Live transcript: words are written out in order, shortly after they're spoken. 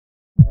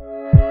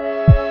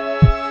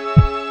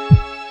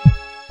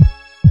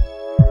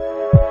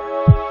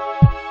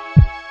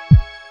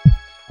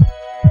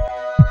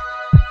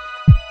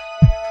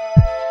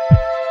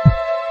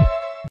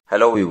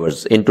Hello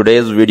viewers, in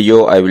today's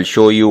video I will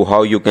show you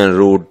how you can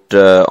root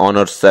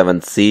Honor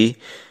 7C,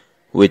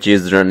 which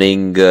is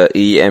running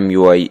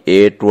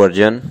EMUI8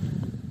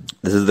 version.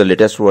 This is the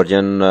latest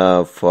version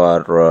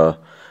for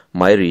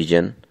my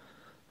region,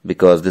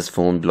 because this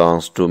phone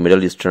belongs to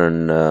Middle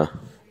Eastern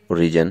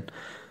region.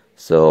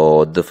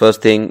 So the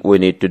first thing we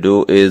need to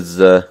do is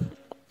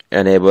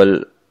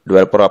enable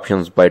developer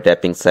options by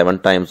tapping 7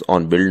 times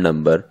on build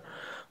number.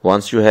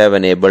 Once you have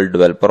enabled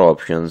developer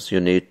options, you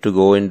need to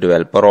go in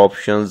developer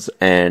options,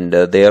 and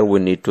there we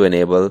need to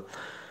enable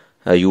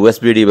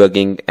USB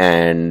debugging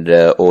and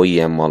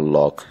OEM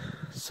unlock.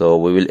 So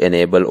we will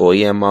enable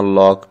OEM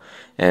unlock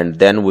and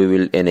then we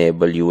will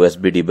enable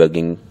USB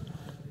debugging.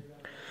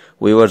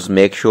 Viewers,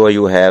 make sure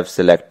you have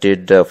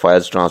selected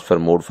files transfer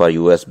mode for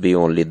USB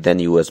only, then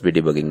USB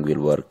debugging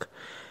will work.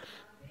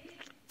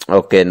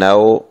 Okay,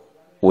 now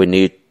we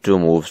need to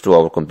move to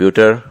our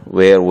computer,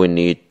 where we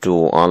need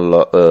to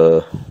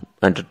enter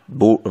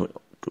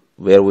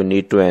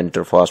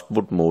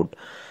Fastboot mode,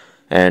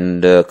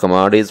 and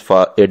command is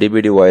for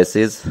ADB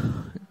devices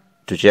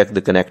to check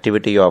the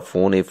connectivity of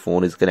phone, if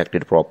phone is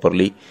connected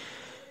properly.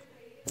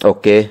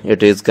 Okay,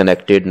 it is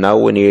connected. Now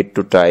we need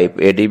to type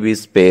ADB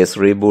space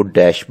reboot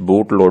dash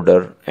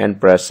bootloader and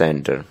press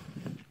enter.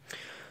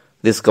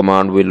 This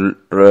command will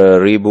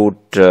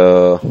reboot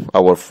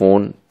our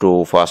phone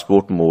to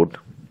Fastboot mode,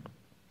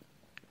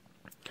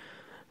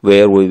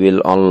 where we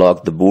will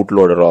unlock the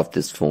bootloader of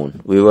this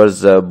phone.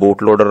 Viewers,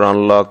 bootloader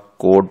unlock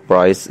code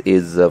price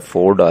is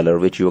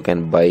 $4, which you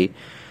can buy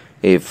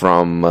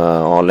from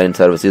online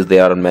services.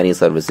 There are many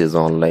services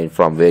online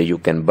from where you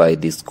can buy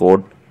this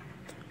code.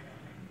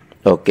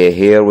 Okay,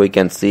 here we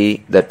can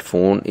see that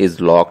phone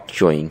is locked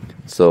showing.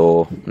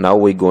 So now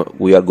we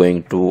are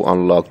going to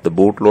unlock the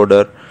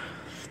bootloader.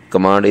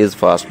 Command is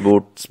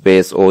fastboot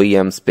space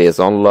OEM space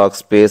unlock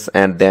space,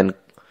 and then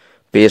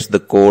paste the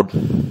code,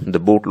 the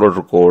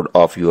bootloader code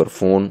of your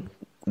phone.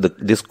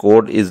 This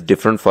code is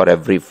different for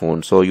every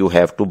phone, so you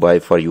have to buy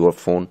for your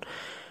phone.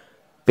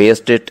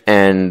 Paste it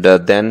and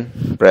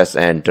then press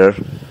enter.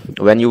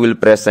 When you will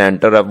press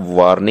enter, a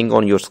warning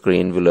on your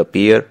screen will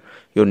appear.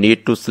 You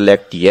need to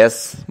select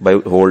yes by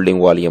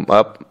holding volume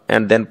up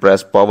and then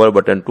press power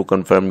button to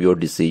confirm your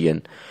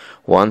decision.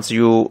 Once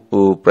you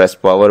press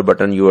power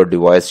button, your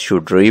device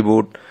should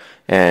reboot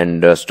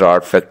and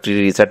start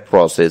factory reset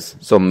process.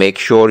 So make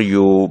sure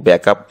you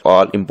back up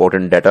all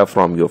important data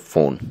from your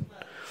phone.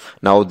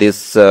 Now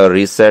this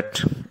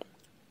reset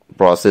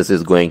process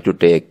is going to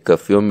take a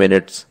few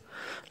minutes.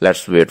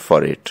 Let's wait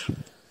for it.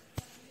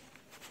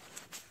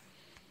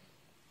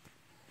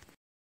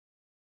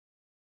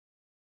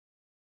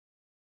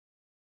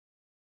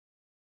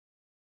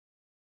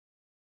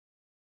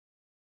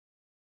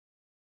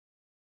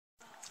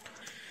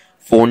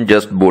 Phone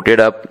just booted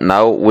up.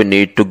 Now we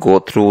need to go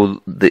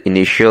through the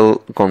initial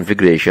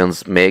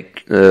configurations.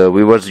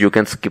 Viewers, you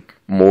can skip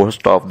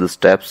most of the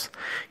steps.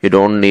 You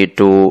don't need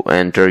to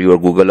enter your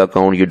Google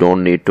account. You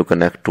don't need to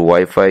connect to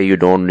Wi-Fi. You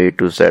don't need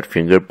to set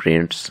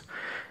fingerprints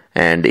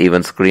and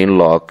even screen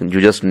lock. You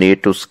just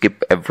need to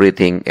skip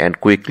everything and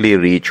quickly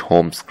reach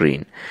home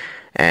screen.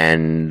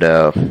 And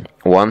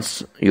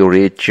once you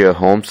reach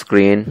home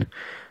screen,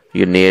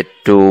 you need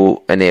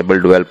to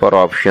enable developer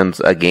options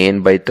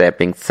again by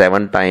tapping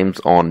 7 times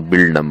on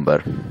build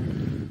number.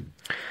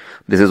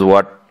 This is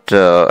what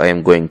I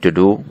am going to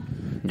do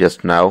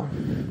just now.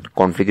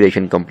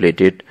 Configuration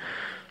completed.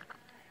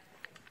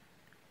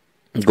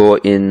 Go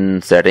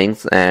in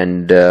settings,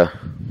 and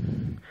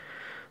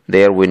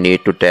there we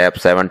need to tap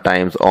 7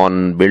 times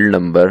on build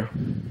number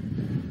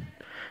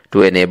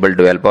to enable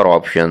developer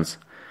options.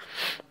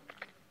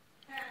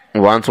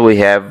 Once we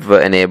have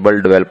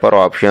enabled developer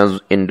options,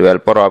 in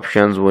developer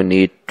options we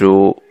need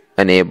to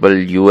enable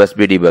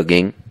USB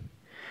debugging.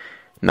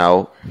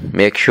 Now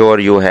make sure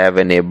you have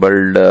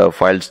enabled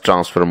files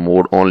transfer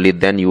mode, only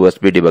then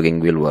USB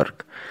debugging will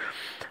work.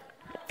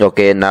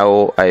 Okay,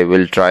 now I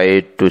will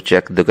try to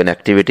check the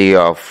connectivity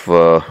of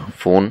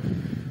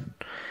phone.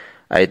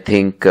 I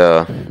think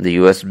the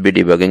USB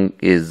debugging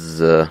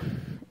is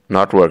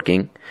not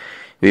working.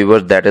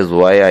 Viewers, that is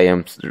why I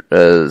am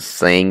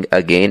saying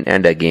again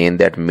and again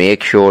that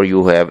make sure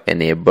you have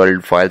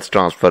enabled files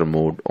transfer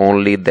mode,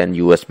 only then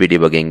USB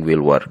debugging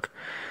will work.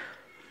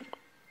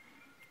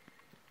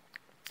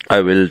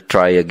 I will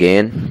try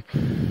again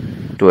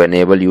to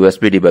enable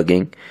USB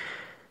debugging.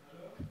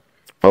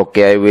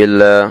 Okay, I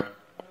will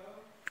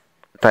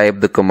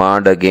type the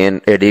command again,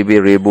 ADB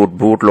reboot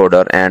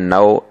bootloader, and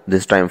now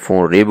this time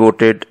phone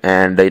rebooted,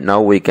 and now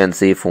we can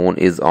see phone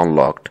is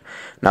unlocked.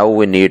 Now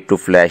we need to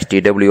flash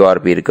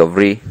TWRP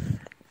recovery.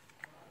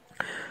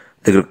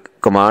 The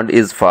command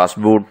is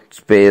fastboot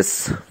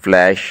space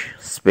flash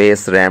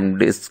space RAM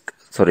disk,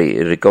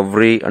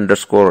 recovery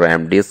underscore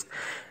RAM disk,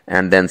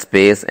 and then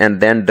space, and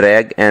then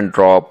drag and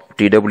drop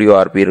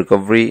TWRP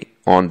recovery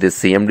on the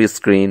CMD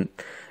screen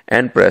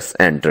and press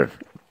enter.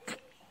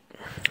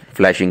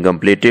 Flashing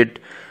completed.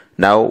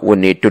 Now we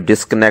need to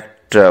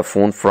disconnect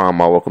phone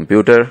from our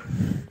computer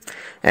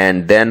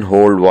and then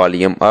hold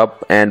volume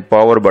up and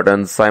power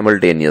button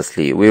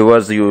simultaneously.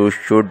 Viewers, you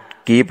should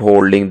keep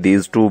holding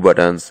these two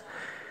buttons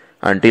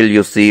until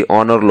you see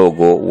Honor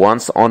logo.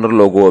 Once Honor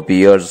logo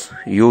appears,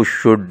 you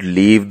should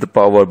leave the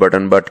power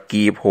button but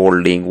keep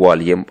holding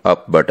volume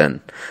up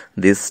button.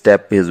 This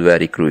step is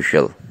very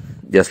crucial.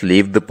 Just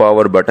leave the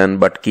power button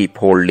but keep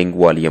holding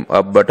volume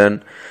up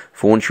button.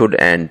 Phone should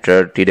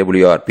enter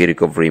TWRP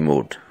recovery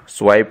mode.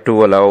 Swipe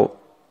to allow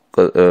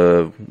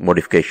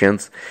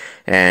modifications,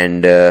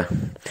 and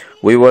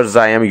viewers,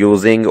 I am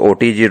using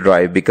OTG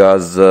drive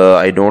because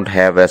I don't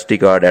have SD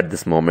card at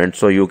this moment,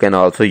 so you can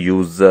also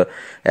use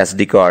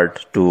SD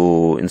card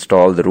to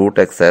install the root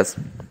access.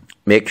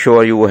 Make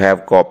sure you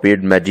have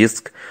copied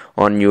Magisk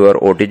on your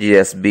OTG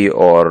SB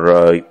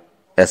or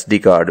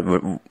SD card,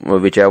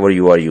 whichever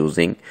you are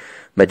using.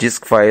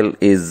 Magisk file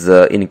is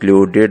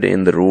included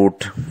in the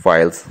root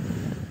files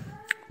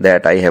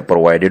that I have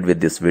provided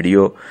with this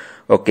video.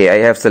 Okay, I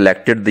have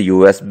selected the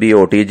USB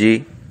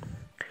OTG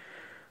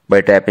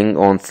by tapping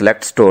on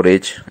select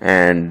storage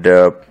and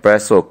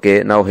press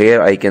OK. Now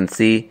here I can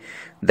see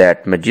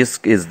that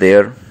Magisk is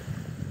there.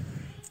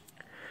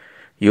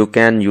 You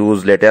can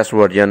use latest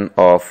version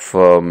of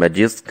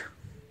Magisk.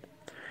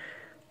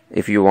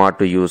 If you want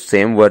to use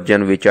same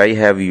version which I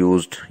have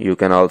used, you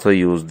can also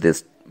use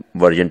this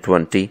version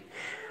 20.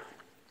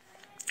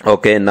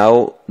 Okay,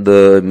 now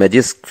the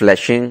Magisk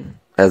flashing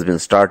has been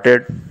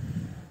started.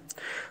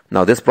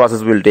 Now this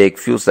process will take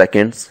few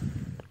seconds.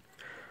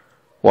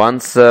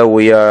 Once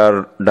we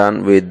are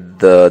done with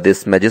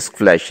this Magisk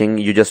flashing,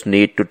 you just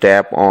need to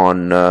tap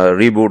on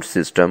Reboot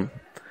System.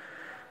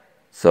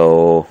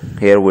 So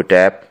here we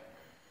tap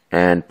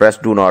and press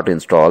do not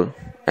install,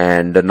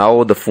 and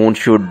now the phone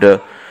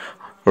should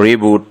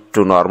reboot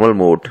to normal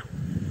mode.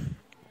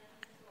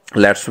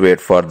 Let's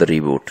wait for the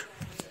reboot.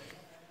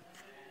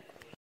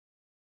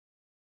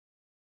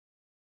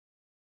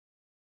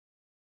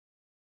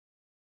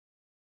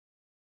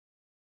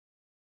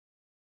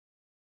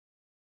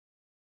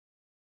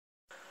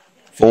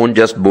 Phone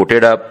just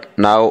booted up.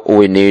 Now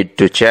we need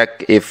to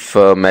check if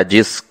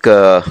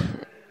Magisk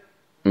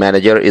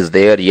Manager is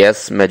there.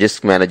 Yes,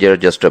 Magisk Manager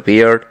just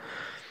appeared.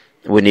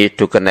 We need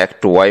to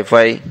connect to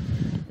Wi-Fi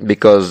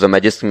because the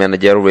Magisk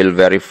Manager will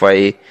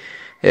verify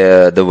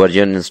the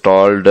version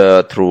installed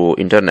through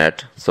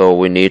internet. So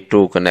we need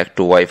to connect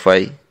to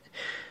Wi-Fi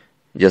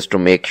just to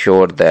make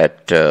sure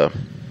that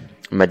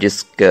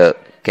Magisk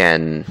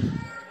can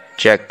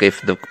check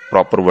if the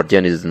proper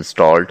version is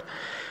installed.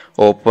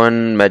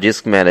 Open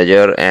Magisk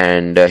Manager,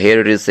 and here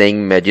it is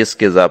saying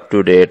Magisk is up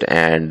to date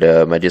and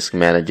Magisk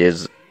Manager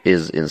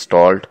is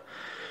installed.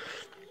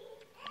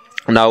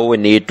 Now we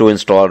need to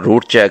install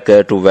root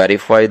checker to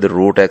verify the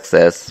root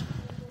access.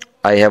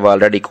 I have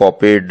already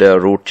copied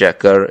root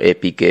checker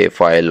APK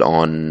file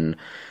on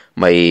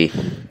my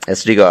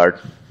SD card,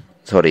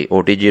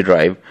 OTG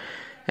drive,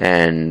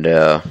 and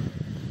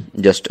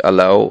just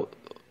allow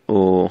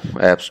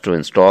apps to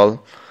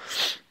install.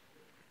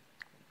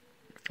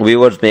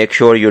 Viewers, make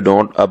sure you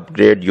don't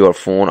upgrade your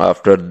phone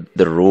after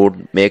the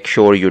root. Make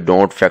sure you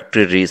don't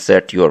factory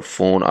reset your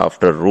phone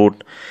after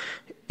root.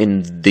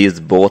 In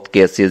these both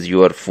cases,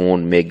 your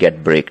phone may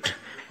get bricked.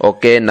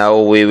 Okay, now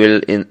we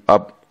will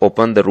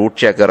open the root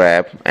checker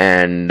app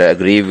and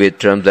agree with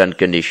terms and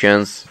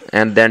conditions,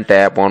 and then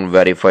tap on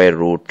verify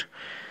root.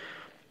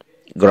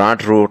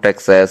 Grant root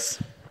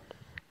access,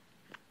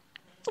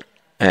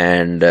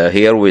 and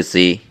here we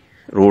see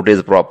root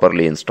is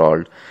properly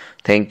installed.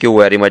 Thank you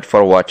very much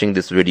for watching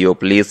this video.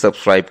 Please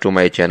subscribe to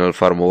my channel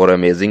for more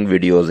amazing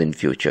videos in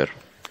future.